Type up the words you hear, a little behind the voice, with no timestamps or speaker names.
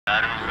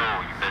Battery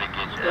low, you better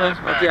get your ass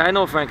back. Okay, I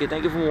know, Frankie.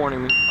 Thank you for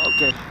warning me.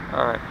 Okay,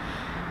 alright.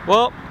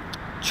 Well,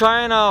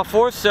 trying a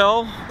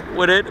 4-cell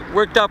with it.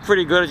 Worked out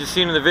pretty good, as you've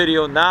seen in the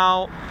video.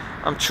 Now,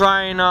 I'm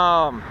trying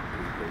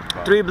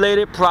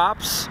 3-bladed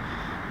props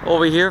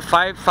over here,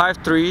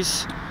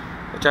 5.3s,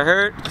 which I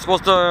heard is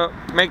supposed to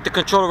make the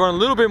controller run a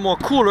little bit more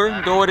cooler,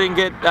 though it didn't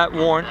get that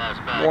worn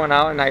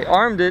out. And I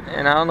armed it,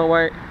 and I don't know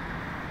why.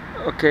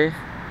 Okay,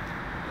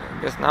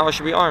 I guess now it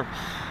should be armed.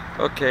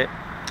 Okay,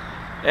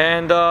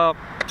 and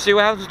see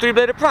what happens with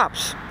 3-bladed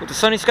props with the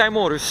Sunny Sky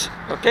motors.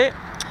 Okay,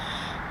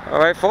 all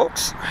right,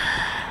 folks.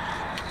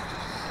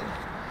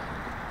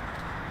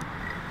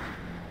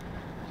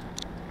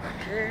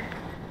 Okay.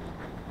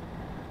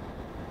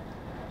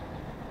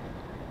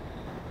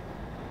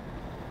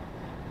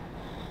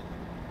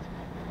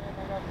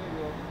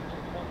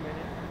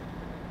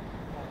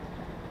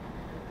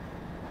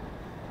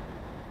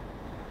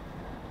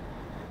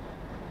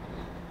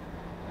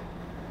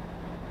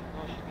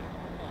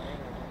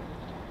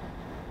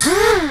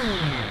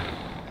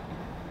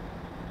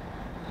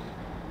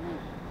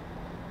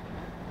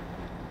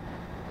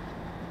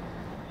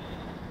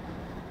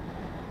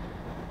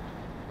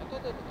 I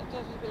thought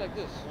it would be like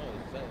this. No,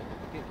 it's not.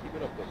 Keep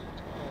it up, because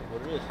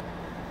what it is,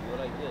 you go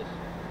like this.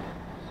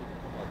 See, you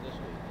come out this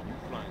way, and you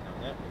flying down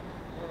that way.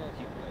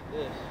 Keep it like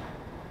this.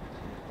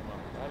 See, you come out.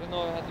 I didn't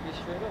know it had to be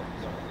straight up.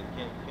 No, you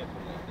can't put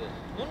it like this.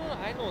 No,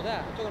 I know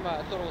that. I'm talking about,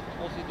 I thought it was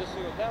mostly this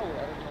way or that way.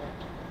 I didn't know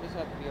this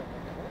had to be up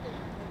like that.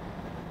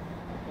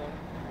 Okay.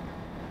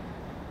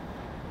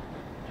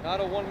 Now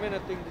the 1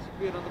 minute thing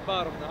disappeared on the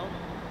bottom now.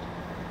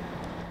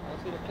 I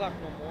don't see the clock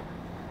no more.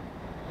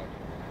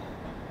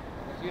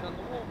 I see it on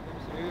the wall.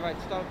 So maybe if I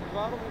start at the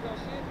bottom, maybe I'll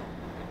see it.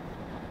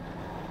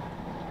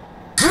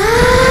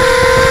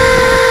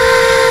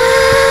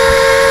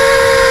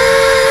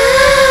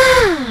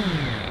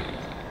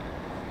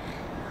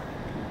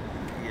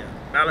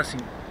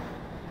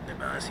 The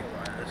balancing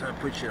wire. That's how I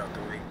put shit out the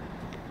way.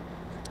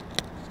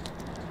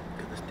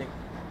 Cause this thing,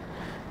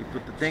 you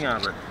put the thing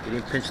on, but you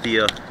didn't pinch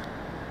the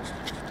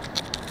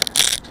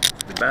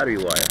battery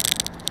wire.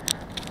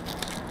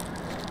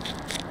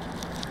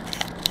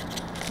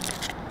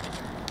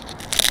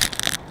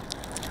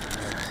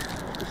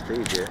 Off the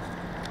stage there. I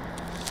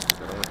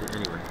don't want it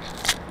anyway.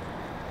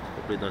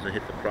 Hopefully it doesn't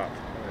hit the prop.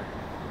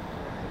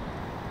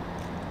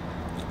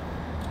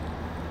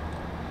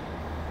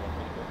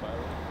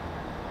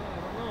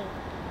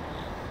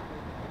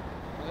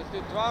 The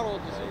throttle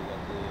just you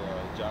got the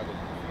joggers in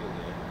the field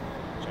there.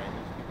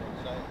 Chinese people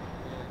inside.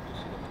 You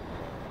see them.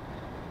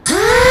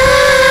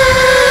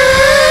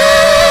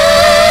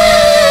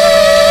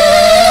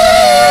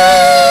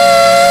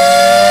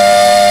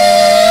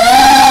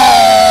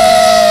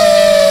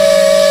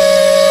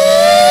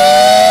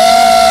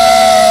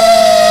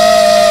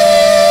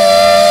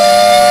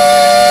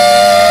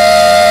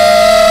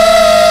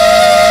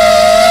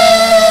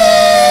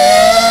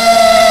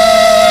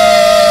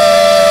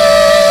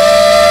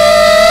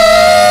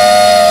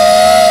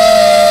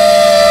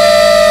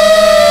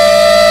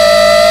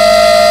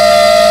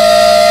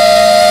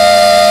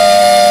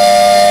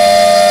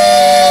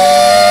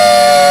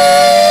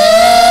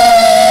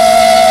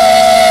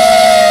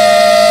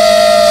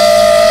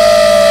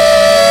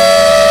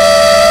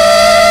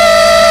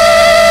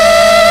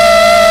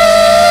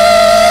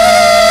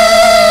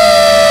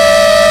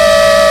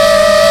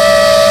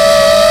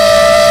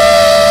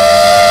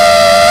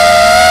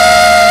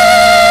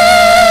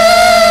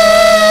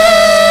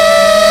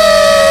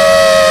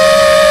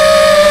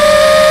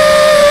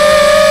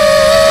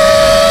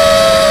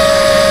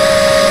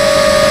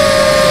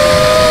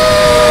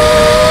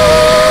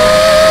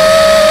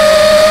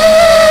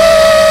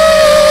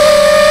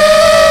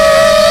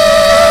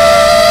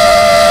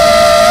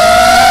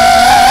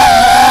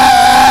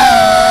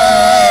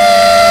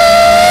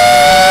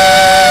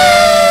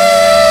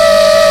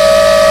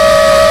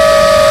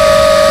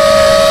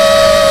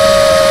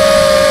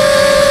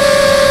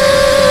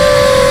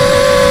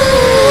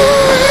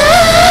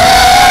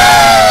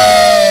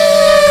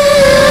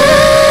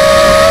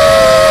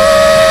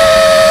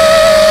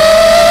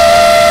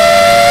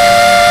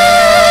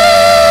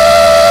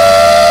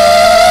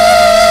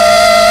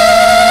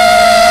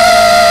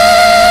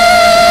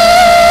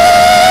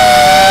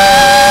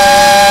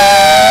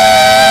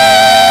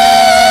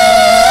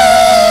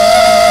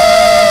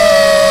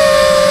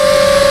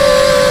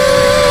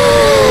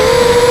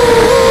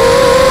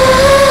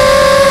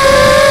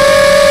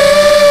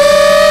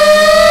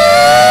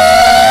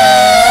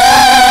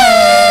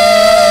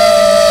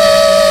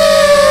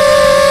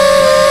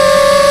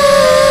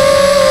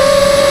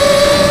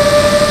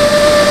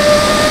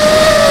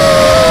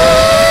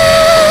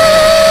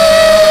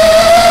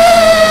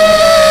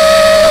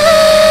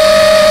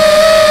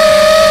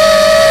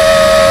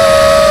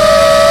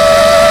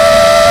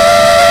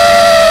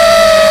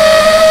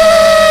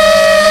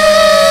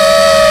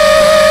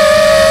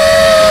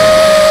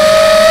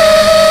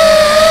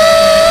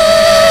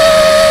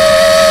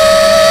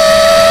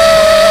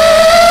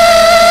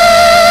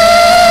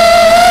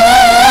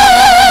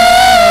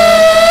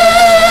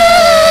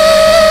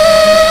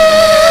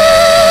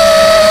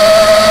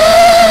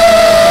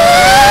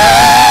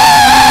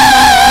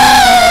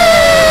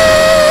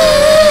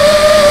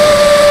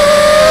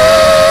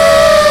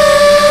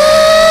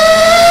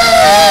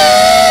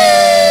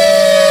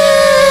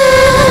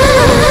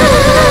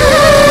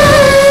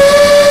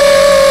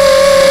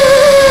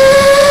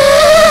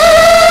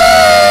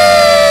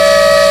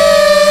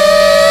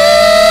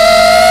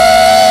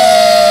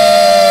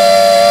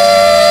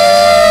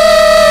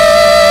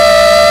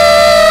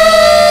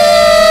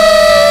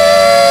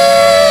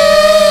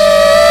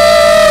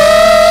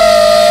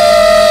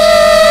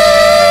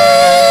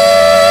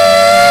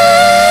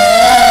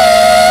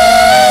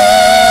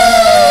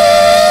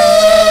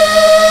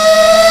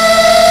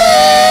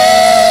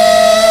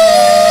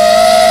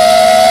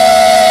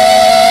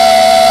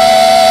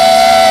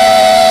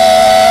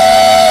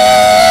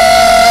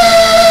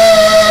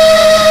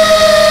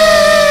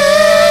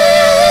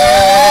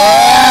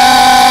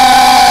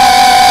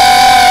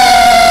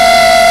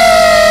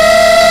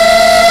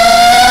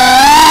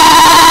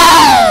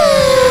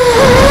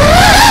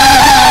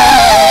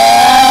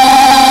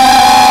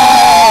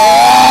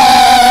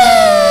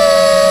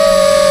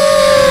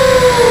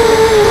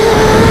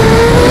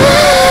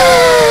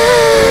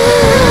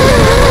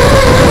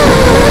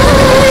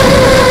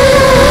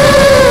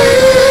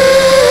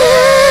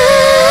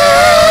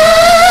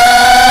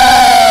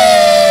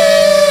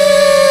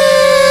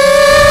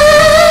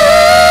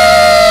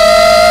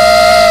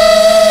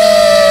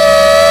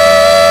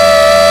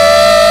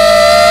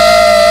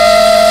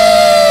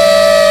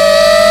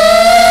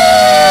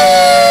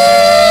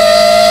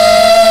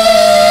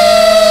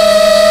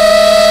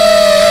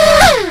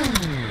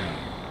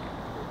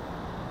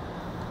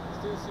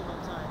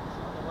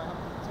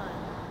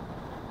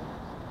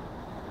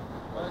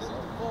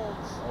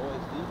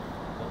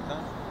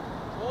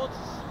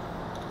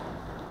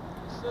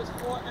 is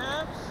 4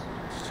 amps,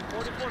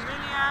 44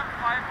 milliamp,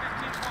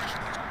 515.112.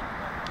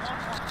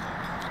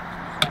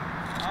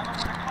 I don't know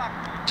what the clock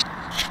is.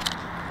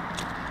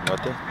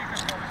 Nothing?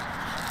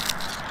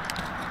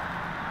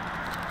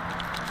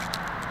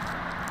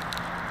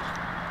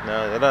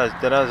 No,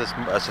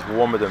 that's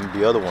warmer than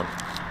the other one. The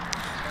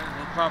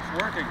props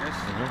work, I guess.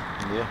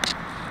 Yeah.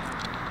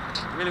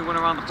 Really went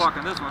around the park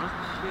on this one, huh?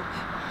 Shit.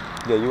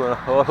 Yeah, you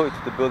went all the way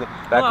to the building.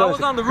 No, I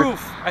was on the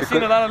roof. I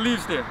seen a lot of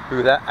leaves there.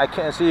 Because I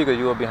can't see you because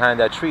you were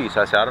behind that tree.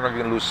 So I said, I don't know if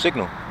you're going to lose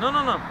signal. No.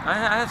 I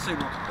had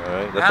signal. All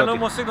right. I had no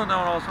more signal down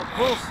when I was up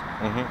close.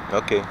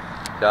 Okay.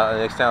 So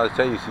next time I'll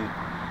tell you, see,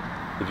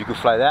 if you could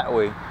fly that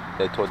way,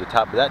 like towards the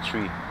top of that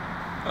tree.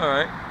 All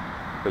right.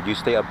 But you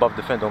stay above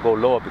the fence. Don't go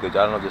lower because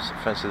I don't know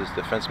if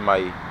the fence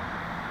might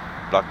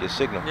block your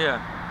signal.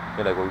 Yeah.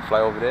 You're like, when we fly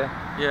over there?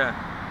 Yeah.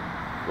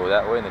 Go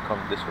that way and then come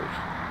this way.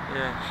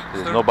 Yeah.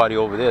 There's nobody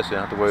over there, so you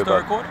don't have to worry about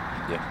it. Recording?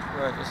 Yeah.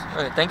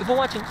 All right. Thank you for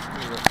watching.